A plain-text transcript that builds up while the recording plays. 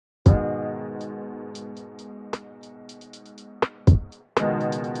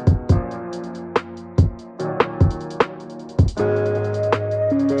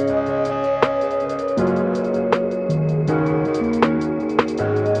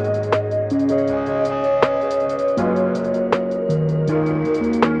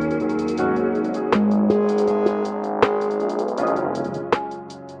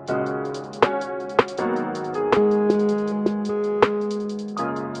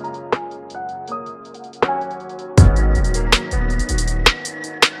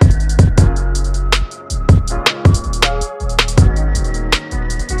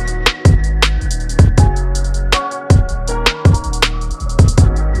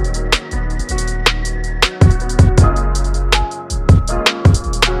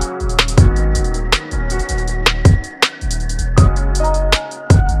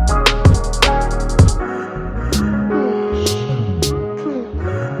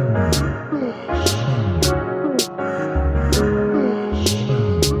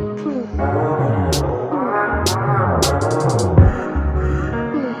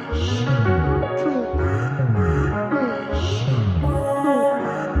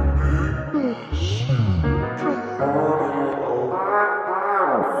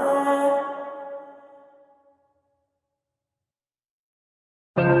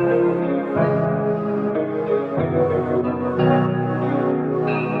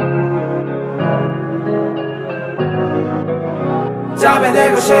잠에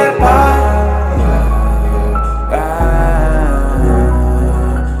들고 싶어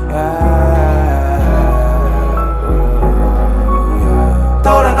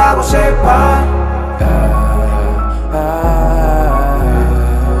돌아가고 싶어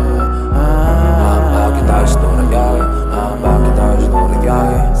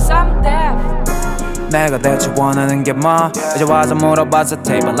내가 대체 원하는 게 뭐 이제 와서 물어봤어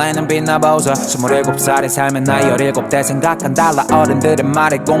테이블 라인은 빛나보소 27살의 삶에 나이 17대 생각한 달라 어른들의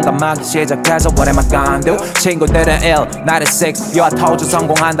말에 공감하기 시작해서 What am I gonna do 친구들은 1 나를 6 Yo I told you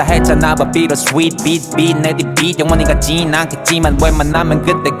성공한다 했잖아 But beat a sweet beat beat 내 뒷beat 영원히 가진 않겠지만 웬만하면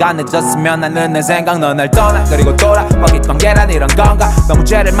그때가 늦었으면 하는 내 생각 넌 날 떠나 그리고 돌아 먹잇 관계란 이런 건가 너무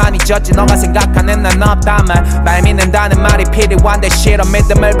죄를 많이 졌지 너가 생각하는 난 없다만 날 믿는다는 말이 필요한데 싫어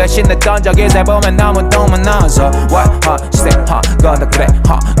믿음을 배신했던 적이 세보면 너무 너만 나서 What? 시세 거다 그래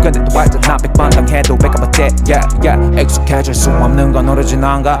근데 또 발전한 100번 당해도 백업했대 Yeah 익숙해질 수 없는 건 오로지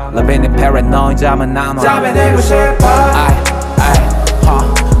넌가 Living in paranoid 잠은 남아 잠에 들고 싶어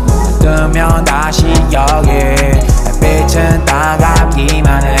뜨면 다시 여기 햇빛은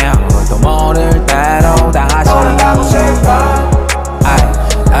따갑기만 해 아무도 모를 대로 다시 돌아가고 싶어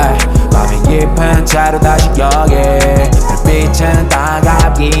밤이 깊은 채로 다시 여기 햇빛은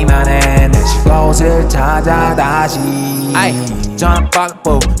따갑기만 해 내 쉴 곳을 찾아 다시 전화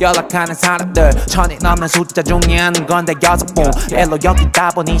받고 연락하는 사람들 1000이 넘는 숫자 중에 하는 건데 6분 일로 여기다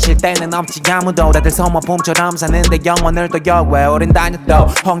보니 쉴 때는 없지 아무도 다들 소모품처럼 사는데 영혼을 또 여외 오랜 다녔도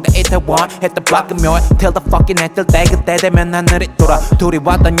홍대 이태원 hit the block 묘해 till the fucking 해 뜰 때 그때 되면 하늘이 돌아 둘이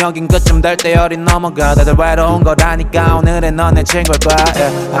왔던 여긴 그쯤 될 때 열이 넘어가 다들 외로운 거라니까 오늘은 넌 내 친구일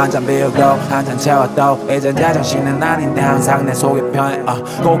거야 한잔 비우고 한잔 채웠도 이젠 제정신은 아닌데 항상 내 속이 편해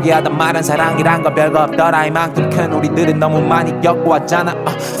고귀하단 말은 사랑이란 건 별거 없더라 이만큼 큰 우리들은 너무 많이 겪고 왔잖아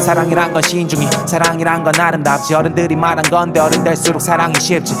사랑이란 건 신중히 사랑이란 건 아름답지 어른들이 말한 건데 어른 될수록 사랑이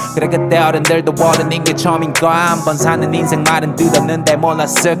쉽지 그래 그때 어른들도 어른인 게 처음인 거야 한 번 사는 인생 말은 들었는데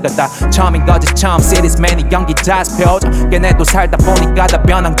몰랐을 거다 처음인 거지 처음 시리즈맨이 연기자 표정 걔네도 살다 보니까 다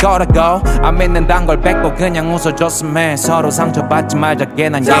변한 거라고 안 믿는단 걸 뱉고 그냥 웃어줬으면 해 서로 상처받지 말자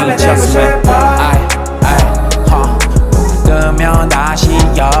걔난 얘기 쳤으면 뜨면 다시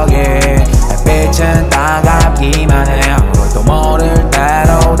여기 햇빛은 따갑기만 해 아무도 모를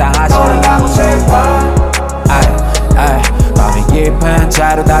대로 다시 돌아가고 싶어 밤이 깊은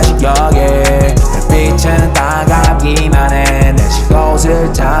채로 다시 여기 햇빛은 따갑기만 해 내 쉴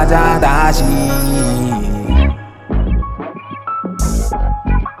곳을 찾아 다시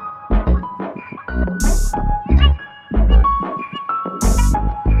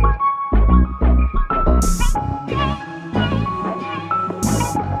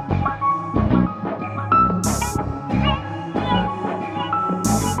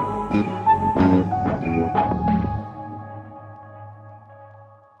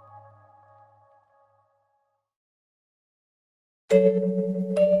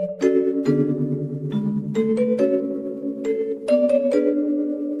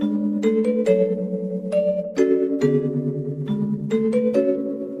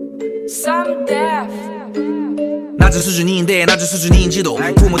낮은 수준인데 낮은 수준인지도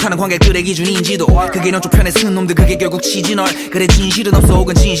구분 못하는 관객들의 기준인지도 그게 넌 쪽편에 쓰는 놈들 그게 결국 치지 널 그래 진실은 없어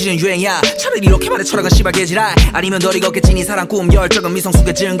혹은 진실은 유행이야 차라리 이렇게 말해 철학은 씨발 개지랄 아니면 널 익었겠지 네 사랑 꿈 열정은 미성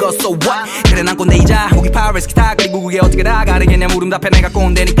속에 증거 so what 그래 난 꼰대이자 호기 파워레스 기타 그리고 그게 어떻게 다 가르겠냐 물음 답해 내가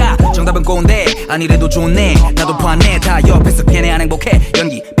꼰대니까 정답은 꼰대 아니래도 좋네 나도 포함해 다 옆에서 걔네 안 행복해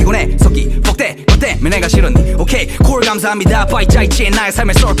연기 피곤해 석기 폭대 것 때문에 내가 싫었니 오케이 콜 감사합니다 바이짜이치 나의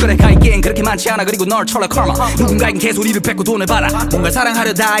삶의 쏠거래 가있긴 그렇게 많지 않아 그리고 널 철라 카마 누군가에겐 개소리를 뱉고 돈을 받아 뭔가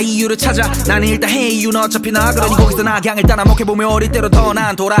사랑하려 다 이유를 찾아 나는 일단 해 이유는 어차피 나 그러니 거기서 나 향을 따라 먹혀보며 어릴 때로 더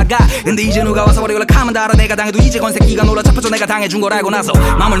난 돌아가 근데 이제 누가 와서 버리고 하면 다 알아 내가 당해도 이제 건새끼가 놀라 잡혀서 내가 당해준 걸 알고 나서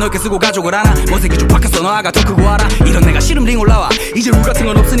마음을 넓게 쓰고 가족을 하나 뭔새끼 좀 바뀌었어 너아가 더 크고 알아 이런 내가 싫음 링 올라와 이제 룰 같은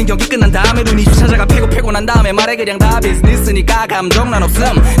건 없으니 경기 끝난 다음에 눈이 주 찾아가 패고 난 다음에 말해 그냥 다 비즈니스니까 감정 난 없음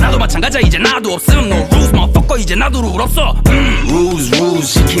나도 마찬가지야 이제 나도 없음 No rules motherfucker 이제 나도 룰 없어 rules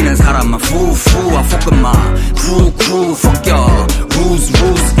시키는 사람만 후 I fuck my crew fuck ya rules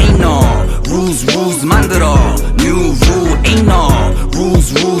ain't no rules 만들어 new New rule ain't no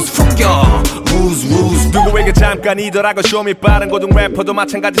rules fuck y'all rules 누구에게 잠깐이더라고 쇼미 빠른 고등 래퍼도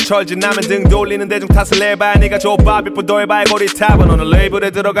마찬가지 철진하면 등 돌리는 대중 탓을 해봐야 네가 족밥일 뿐 더 해봐야 고리탑은 오늘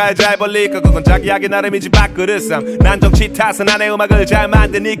레이블에 들어가야 잘 벌리까 그건 자기 하기 나름이지 밥그릇삼 난 정치 탓은 안 해 음악을 잘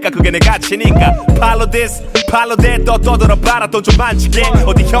만드니까 그게 내 가치니까 Follow this 팔로 대 떠들어봐라 돈 좀 만지게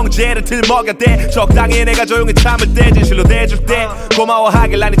어디 형제를 들먹여대 적당히 내가 조용히 참을 때 진실로 대줄 때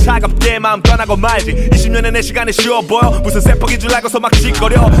고마워하길 나니 차갑게 마음 떠나고 말지 20년의 내 시간이 쉬워 보여 무슨 세폭인 줄 알고서 막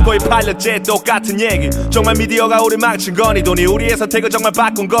짓거려 거의 8년째 똑같은 얘기 정말 미디어가 우리 망친 거니 돈이 우리의 선택을 정말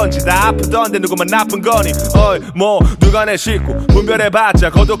바꾼 건지 다 아프던데 누구만 나쁜 거니 어이 뭐 누가 내 식구 분별해봤자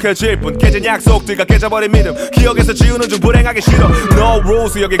거독해질 뿐 깨진 약속들과 깨져버린 믿음 기억에서 지우는 중 불행하기 싫어 No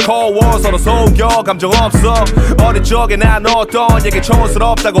rules 여기 cold war 서로 속여 감정 없어 어린 적에 난 어떤 얘기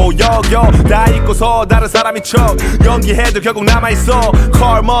촌스럽다고 여겨 다 잊고서 다른 사람인 척 연기해도 결국 남아있어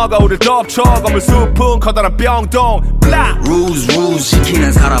karma가 우릴 덮쳐 건물 숲은 커다란 병동 blah. Rules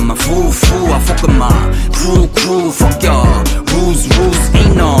시키는 사람만 푸 I fuck with my crew fuck y'all rules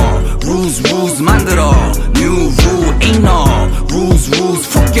ain't no rules 만들어 new rule ain't no rules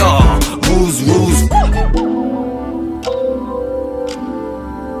fuck y'all rules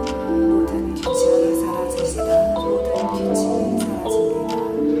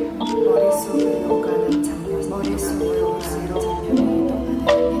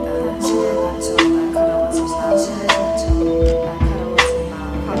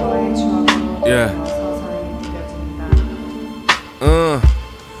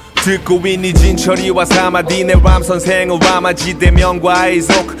듣고 있니 진철이와 사마디 내 람 선생은 와마지 대명과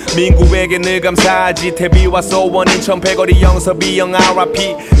아이속 민구에게 늘 감사하지 태비와 소원인 천패거리 영섭이 형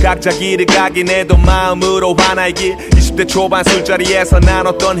RIP 각자 길을 가긴 해도 마음으로 하나의 길 20대 초반 술자리에서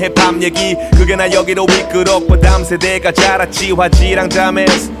나눴던 힙합 얘기 그게 나 여기로 이끌었고 다음 세대가 자랐지 화지랑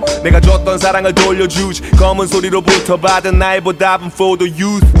잠에서 내가 줬던 사랑을 돌려주지 검은 소리로부터 받은 나의 보답은 for the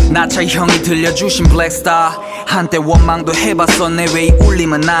youth 나차 형이 들려주신 블랙스타 한때 원망도 해봤었네 왜 이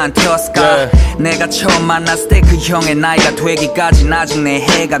울림은 나한테였을까 내가 처음 만났을 때 그 형의 나이가 되기까지 아직 내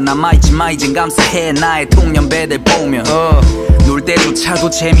해가 남아있지만 이젠 감사해 나의 동년배들 보면 놀 때조차도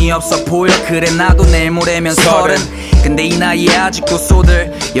재미없어 보여 그래 나도 내일 모레면 30 근데 이 나이에 아직도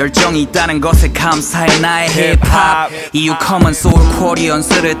쏘들 열정이 있다는 것에 감사해 나의 힙합 이유 커먼 소울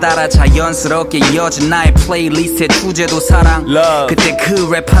코리언스를 따라 자연스럽게 이어진 나의 플레이리스트의 주제도 사랑 그때 그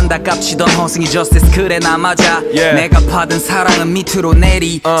랩한다 깝치던 허승이 저스티스 그래 나 맞아 내가 받은 사랑은 밑으로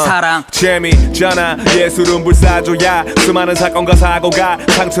내리 사랑 재미잖아 예술은 불사조야 수많은 사건과 사고가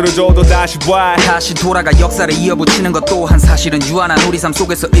상처를 줘도 다시 봐 다시 돌아가 역사를 이어붙이는 것 또한 사실은 유한한 우리 삶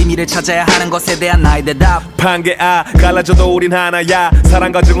속에서 의미를 찾아야 하는 것에 대한 나의 대답 판계아 갈라져도 우린 하나야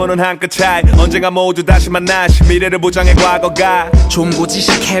사랑과 증오는 한 끗 차이 언젠가 모두 다시 만나시 미래를 보장해 과거가 좀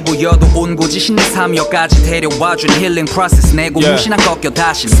고지식해 보여도 온 고지신 내 삶여까지 데려와준 힐링 프로세스 내 고무신 안 꺾여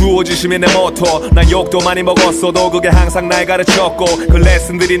다시 수호지심이 내 모토 나 욕도 많이 먹었어도 그게 항상 날 가르쳤고 그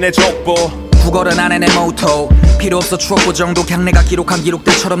레슨들이 내 족보 국어는 안에 내 모토 필요 없어 추억 정도 그냥 내가 기록한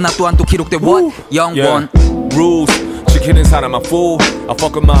기록들처럼 나 또한 또 기록돼 what? 영원 Rules 지키는 사람 I'm fool I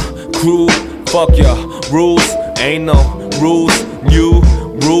fuck with my crew Fuck ya rules ain't no rules new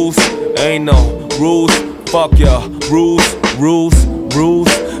rules ain't no rules Fuck ya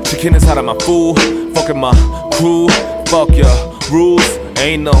rules 지키는 사람 I'm fool Fuck with my crew Fuck ya rules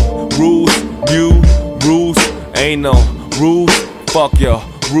ain't no rules new rules ain't no rules Fuck ya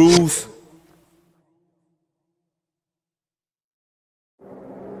rules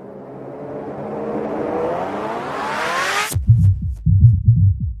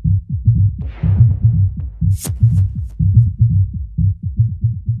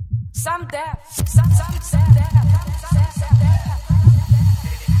SOMDEF.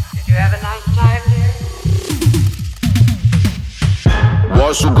 Did you have a nice time there?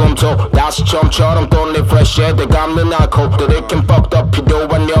 월수금토 다시 처음처럼 또 리프레시해 대감는 알코올들 이렇게 fucked up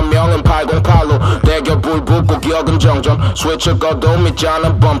필요한 연명은 808로 대결 불 붙고 기억은 정전 스위치 꺼도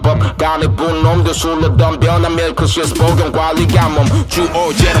믿잖아 범법 간이 분 놈들 술로 덤벼난 밀크시스 복용관리가 멈추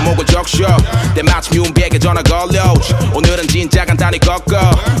어제는 목을 적셔 때마침 윤비에게 전화 걸려 오늘은 진짜 간단히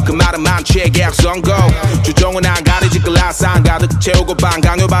꺾어 그 말은 많지 계약선고 주종은 안 가리지 글라스 안 가득 채우고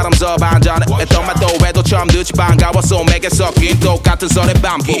반강요 바람서 반전에 했던 말도 해도 처음 듣지 반가웠어 맥에 섞인 똑같은 설의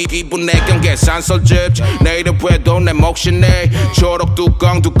반복 기분 내 경계산 설집 내일은 왜도 내 몫이 내 초록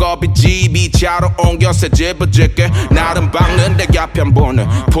뚜껑 두꺼비 집이 차로 옮겨 새 집어질게 나름 박는데 야편 보네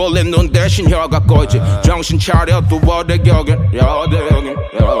풀린 눈 대신 혀가 꼬이지 정신 차려 또 어디 여긴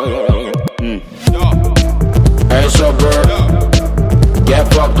Hey suburb Get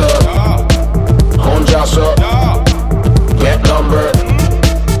fucked up 혼자서 Get numbered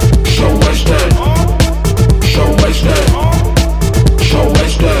So wasted So wasted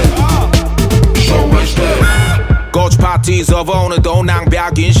파티에서 오늘도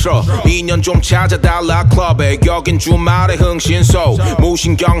낭비하긴 싫어 2년 좀 찾아달라 클럽에 여긴 주말에 흥신소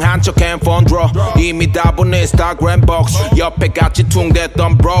무신경한 척 핸폰 들어 이미 다 본 인스타그램 복스 옆에 같이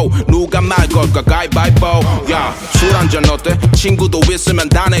퉁댔던 브로 누가 말 걸까 가위바위보 야 술 한잔 어때? 친구도 있으면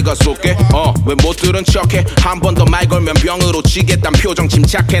다 내가 쏠게 왜 못 들은 척해 한 번 더 말 걸면 병으로 치겠단 표정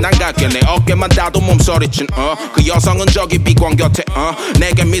침착해 난 갈게 내 어깨만 닿아도 몸서리친 그 여성은 저기 비광 곁에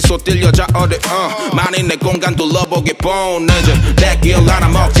내게 미소 뜰려자 어디 많이 내 공간 둘러보게 보내지 내 길 하나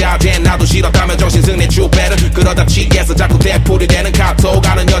먹자 쟤 나도 싫었다면 정신승리 주배를 그러다 취해서 자꾸 대풀이 되는 카톡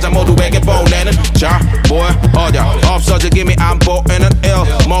하는 여자 모두에게 보내는 자 뭐야 어디야 없어지김이 안 보이는 일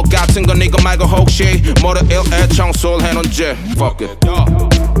뭐 같은 건 이거 말고 혹시 모를 일에 청소를 해놓은지 Fuck it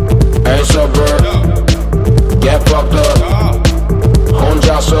Hey suburb Get fucked up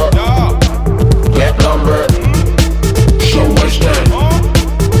혼자서 Get numbered So wasted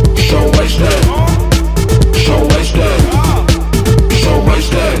So wasted So wasted So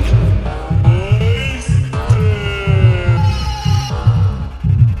wasted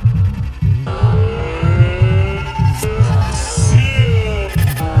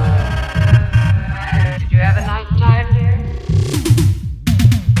Did you have a nice time, dear?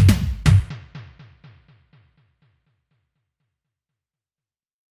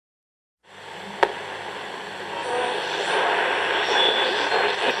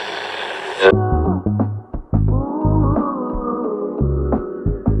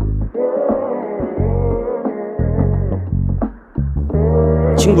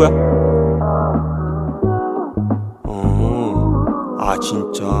 친구야? 아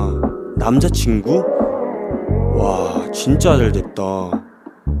진짜 남자친구? 와 진짜 잘됐다.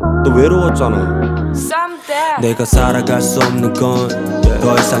 너 외로웠잖아. 내가 살아갈 수 없는 건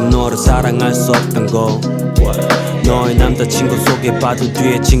더 이상 너를 사랑할 수 없던 거. 너의 남자친구 소개받은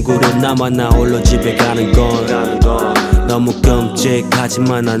뒤에 친구로 남아 나 홀로 집에 가는 건 너무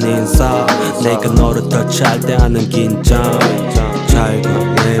끔찍하지만 난 인사. 내가 너를 터치할 때 하는 긴장. 잘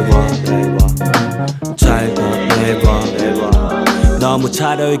보내봐 잘 보내봐. 너무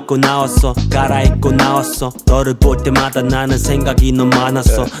차려입고 나왔어 갈아입고 나왔어. 너를 볼 때마다 나는 생각이 너무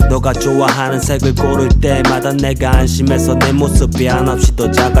많았어. 너가 좋아하는 색을 고를 때마다 내가 안심해서 내 모습이 한없이 더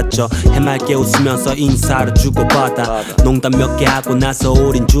작았죠. 해맑게 웃으면서 인사를 주고받아 농담 몇 개 하고 나서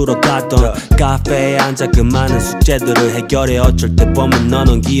우린 주러 가던 카페에 앉아 그 많은 숙제들을 해결해. 어쩔 때 보면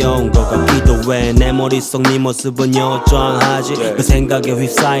너는 귀여운 것 같기도 해. 내 머릿속 네 모습은 여전하지. 그 생각에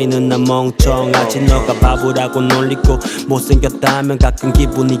휩싸이는 난 멍청하지. 너가 바보라고 놀리고 못생겼다면 가끔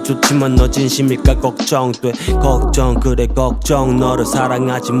기분이 좋지만 너 진심일까 걱정돼. 걱정 그래 걱정. 너를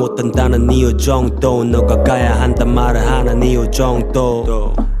사랑하지 못한다는 이유 정도. 너가 가야 한단 말을 하는 이유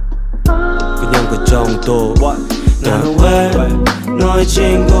정도. 그냥 그 정도. 나는 왜 너의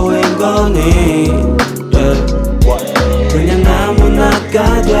친구인 거니? 그냥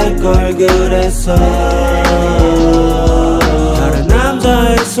아무나가 될 걸 그랬어. 다른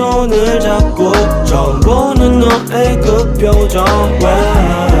남자의 손을 잡고 처음 보는 너의 그 표정.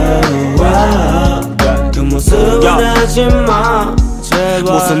 그 모습을 하지마 제발.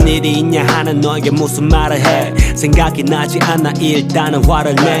 무슨 일이 있냐 하는 너에게 무슨 말을 해. 생각이 나지 않아 일단은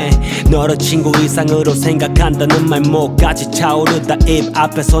화를 내. 너를 친구 이상으로 생각한다는 말목까지 차오르다 입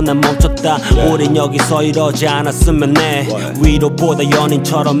앞에서 난 멈췄다. 우린 여기서 이러지 않았으면 해. 위로보다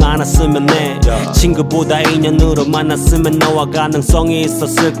연인처럼 안았으면 해. 친구보다 인연으로 만났으면 너와 가능성이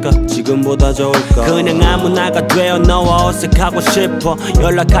있었을까. 지금보다 좋을까. 그냥 아무나가 되어 너와 어색하고 싶어.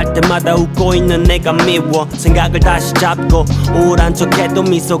 연락할 때마다 웃고 있는 내가 미워. 생각을 다시 잡고 우울한 척해도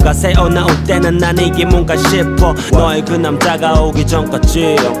미소가 새어나올 때는 난 이게 뭔가 싶어. 너의 그 남자가 오기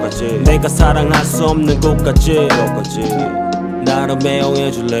전까지 내가 사랑할 수 없는 곳까지 나를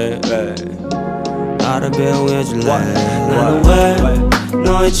배웅해줄래. 나를 배웅해줄래. 나는 왜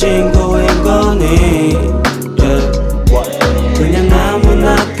너의 친구인 거니? 그냥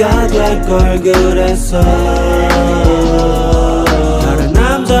아무나가 될 걸 그랬어. 다른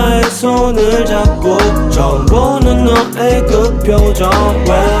남자의 손을 잡고 처음 보는 너의 그 표정.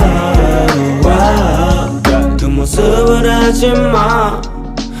 그 모습을 하지마.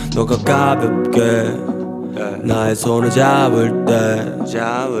 너가 가볍게 나의 손을 잡을 때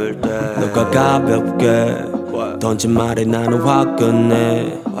너가 가볍게 던진 말에 나는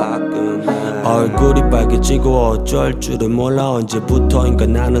화끈해. 얼굴이 빨개지고 어쩔 줄을 몰라. 언제부터인가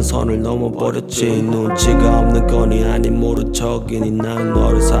나는 선을 넘어버렸지. 눈치가 없는 거니 아니 모른 척이니 나는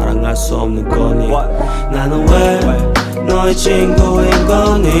너를 사랑할 수 없는 거니. 나는 왜 너의 친구인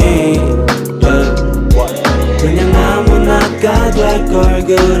거니? 그냥 아무나가 될 걸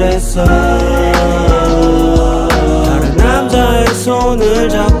그랬어. 다른 남자의 내 손을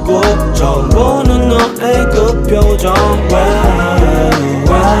잡고 처음 보는 너의 그 표정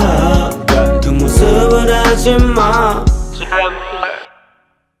그 모습을 하지마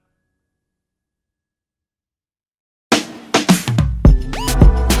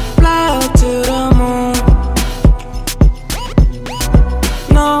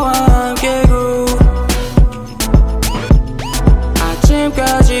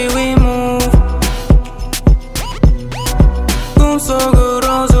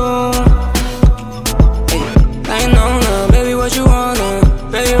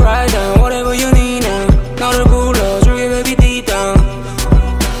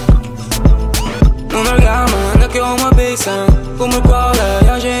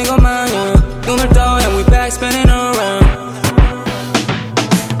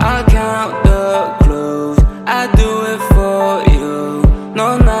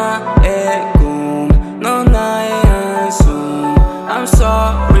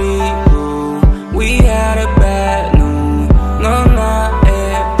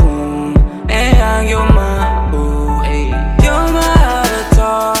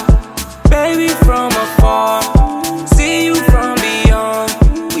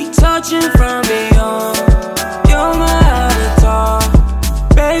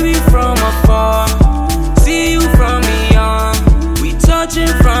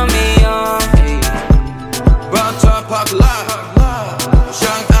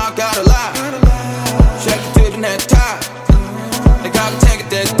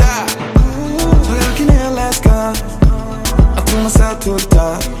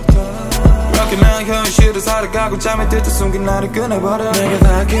살아가고 잠이 들 때 숨긴 나를 꺼내버려 내게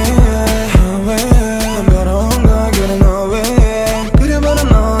닿기에 변화온 걸 그래 너 왜 그래버려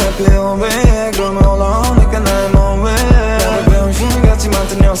너의 필요해 그러면 올라오니까 나의 몸에 나를 배운 힘이 같지만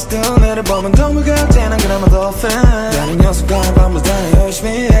또 녀석들 내를 보면 동물 같아 난 그나마 더 fan 나는 녀석과 밤을 다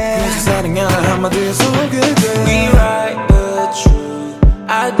열심히 해 그래서 사랑해 한마디에 속에 돼 We write the truth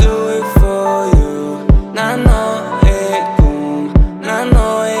I do it for you 난 너의 꿈 난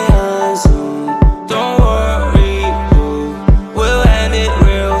너의 한숨 Don't worry boo We'll end it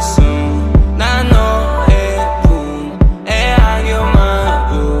real soon 난 너의 꿈에 I'm your my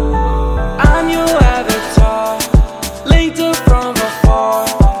boo I'm your avatar Linked up from afar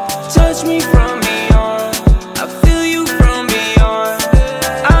Touch me from beyond I feel you from beyond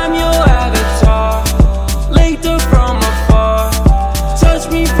I'm your avatar Linked up from afar Touch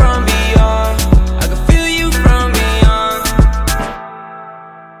me from beyond I can feel you from beyond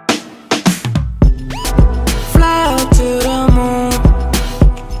Fly out to the moon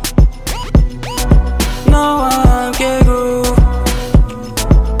너와 함께 groove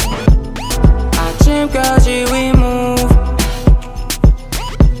아침까지 we move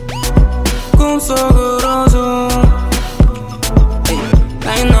꿈속으로 zoom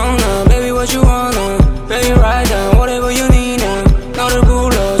Now you know now baby what you wanna Baby right down whatever you need now 너를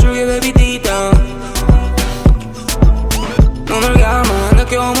불러줄게 baby deep down 눈을 감아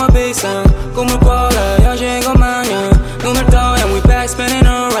느껴 my big sound 꿈을 꿔라 현실인 것 마냥 눈을 떠 and we back spinning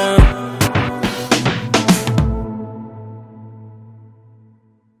around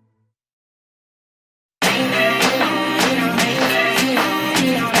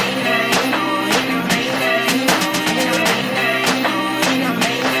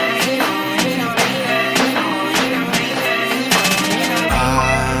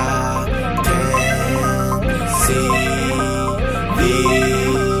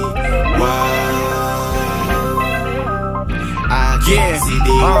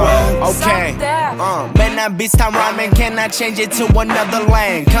Okay. Man, that beats time rhyming, can I change it to another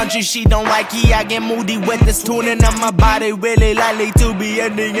lane? Country she don't like it, I get moody with this tuning on my body. Really likely to be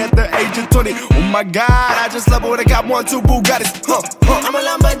ending at the age of 20. Oh my god, I just love it when I got 1, 2 Bugattis. I'm a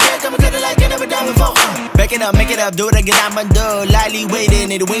lumberjack, I'm a cutter like I never done before. Back it up, make it up, do it again, I'm a do. Lightly waiting,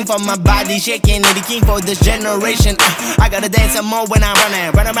 need a wing from my body shaking. Need a king for this generation. I gotta dance some more when I'm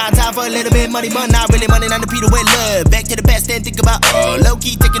running. Run around town for a little bit money, but not really money. Not the Peter with love. Back to the past and think about low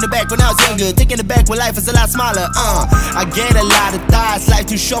key taking it back when I was younger. Taking it back when life was a lot smaller. I get a lot of thoughts, life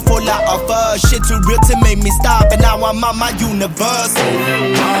too short for a lot of us. Shit too real to make me stop, and now I'm on my universe.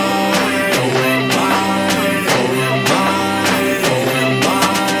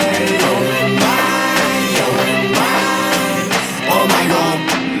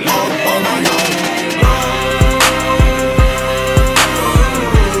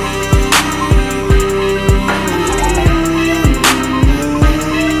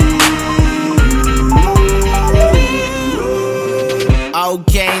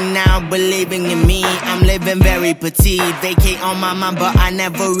 Okay, now believing in me, I'm living living very petite. Vacate on my mind, but I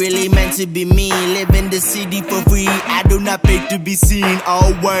never really meant to be me. Living the city for free, I do not pay to be seen.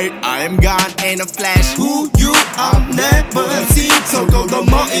 Oh wait, I am gone in a flash. Who you are never seen.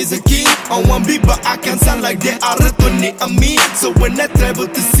 Sokodomo is a king on one beat, but I can sound like they are 20 of me. So when I travel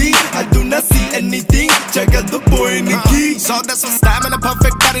to see, I do not see anything. Check out the boy in the key. So that's what's time and a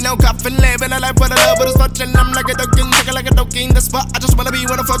perfect body, no coffin, living a life with a love, but it's watching. I'm like a ducking, like a ducking. That's what I just wanna be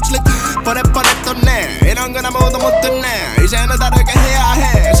when I'm fortunate. But it on there, it don't gonna move the motor now. It's another that I can hear,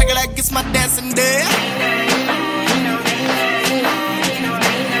 I hear. Shake it like it's my dancing day.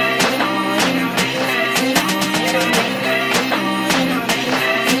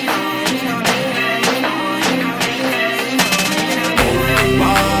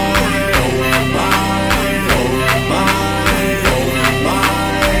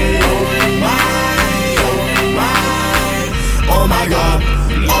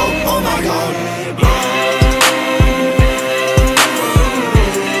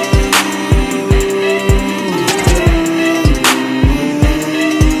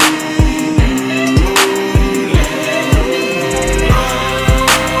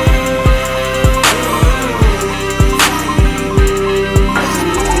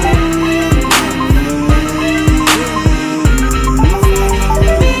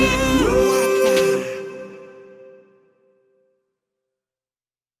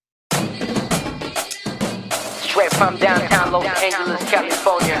 Straight from downtown Los Angeles,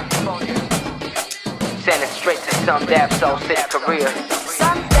 California. Sending straight to SOMDEF, Seoul City, Korea.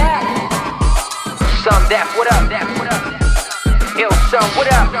 SOMDEF, what up? Illson, what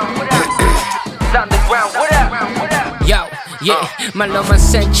up? Underground, what up? Yo, yeah, 말로만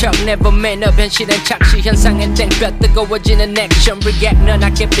센 척 never man up 현실은 착시 현상은 땡볕 뜨거워지는 액션 react none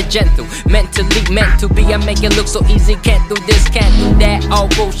I keep it gentle mentally meant to be I make it look so easy can't do this can't do that all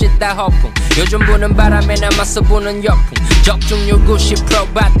bullshit 다 허풍 요즘 부는 바람에 남아서 부는 역풍 적중률 90%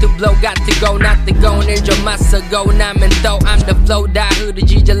 about to blow got to go not to go 오늘 좀 맞서고 나면 또 I'm the flow 다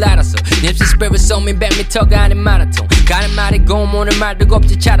흐르지질 않았어 닙시 spirit 쏘민 100m가 아닌 마라톤 가는 말이 고음 오늘 말도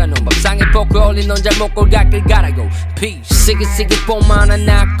곱지 차려놓은 밥상에 포크 올린 넌 잘 못 골각을 갈아고 Peace 시기시기 뽕만 안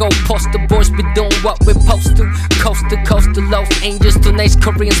나고 Poster boys be doing what we're supposed to Coast to Los Angeles to nice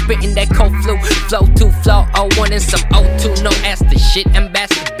Korean spitting that cold flu Flow to flow 01 and some 02 No ass the shit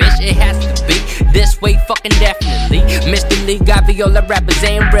ambassador bitch it has to be this way fucking definitely Mr. Lee got viola rappers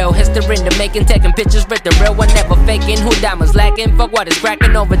ain't real history in the making taking pictures with the real one never faking who diamonds lacking fuck what is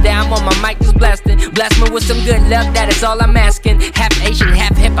cracking over there I'm on my mic just blasting blast me with some good love that is all I'm asking half Asian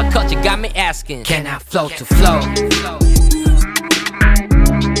half hip hop culture got me asking can I flow to flow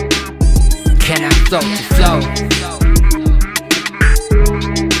can I flow to flow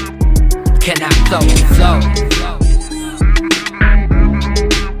can I flow to flow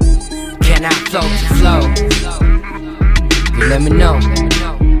can I flow to flow you let me know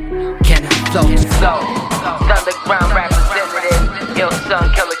can I flow to flow Underground representative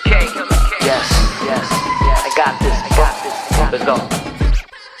Illson, Killer K Yes, I got this Let's go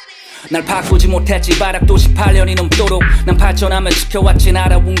날 바꾸지 못했지 바락도시 8년이 넘도록 난 발전하며 지켜왔지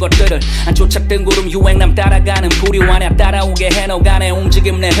날아온 것들을 안 쫓았던 구름 유행남 따라가는 부류하냐 따라오게 해놓가네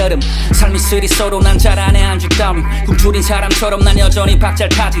움직임 내 흐름 삶이 쓰리 서로 난 잘 안해 안주 따윈 굶주린 사람처럼 난 여전히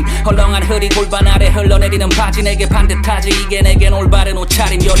박잘타지 헐렁한 흐리 골반 아래 흘러내리는 바지 내게 반듯하지 이게 내겐 올바른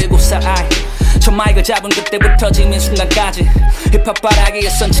옷차림 17살 아이 첫 마이크 잡은 그때부터 지민 순간까지 힙합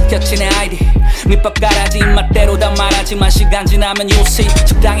바라기에선 지켰지 내 아이디 밑밥 가라지 입맛대로 다 말하지만 시간 지나면 you'll see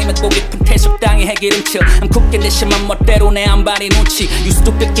적당히 맵고 깊은 태 적당히 해기름쳐 I'm cooking this shit 맘 멋대로 내 안반이 눈치 Used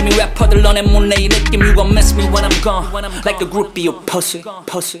to 느낌이 래퍼들 너네 못내 이 느낌 You gon' miss me when I'm gone Like a groupie or pussy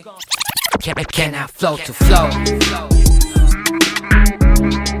Can I flow to flow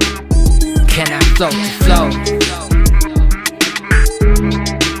Can I flow to flow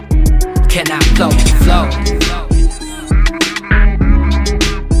Can I flow to flow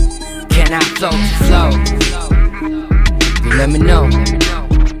Can I flow to flow you let me know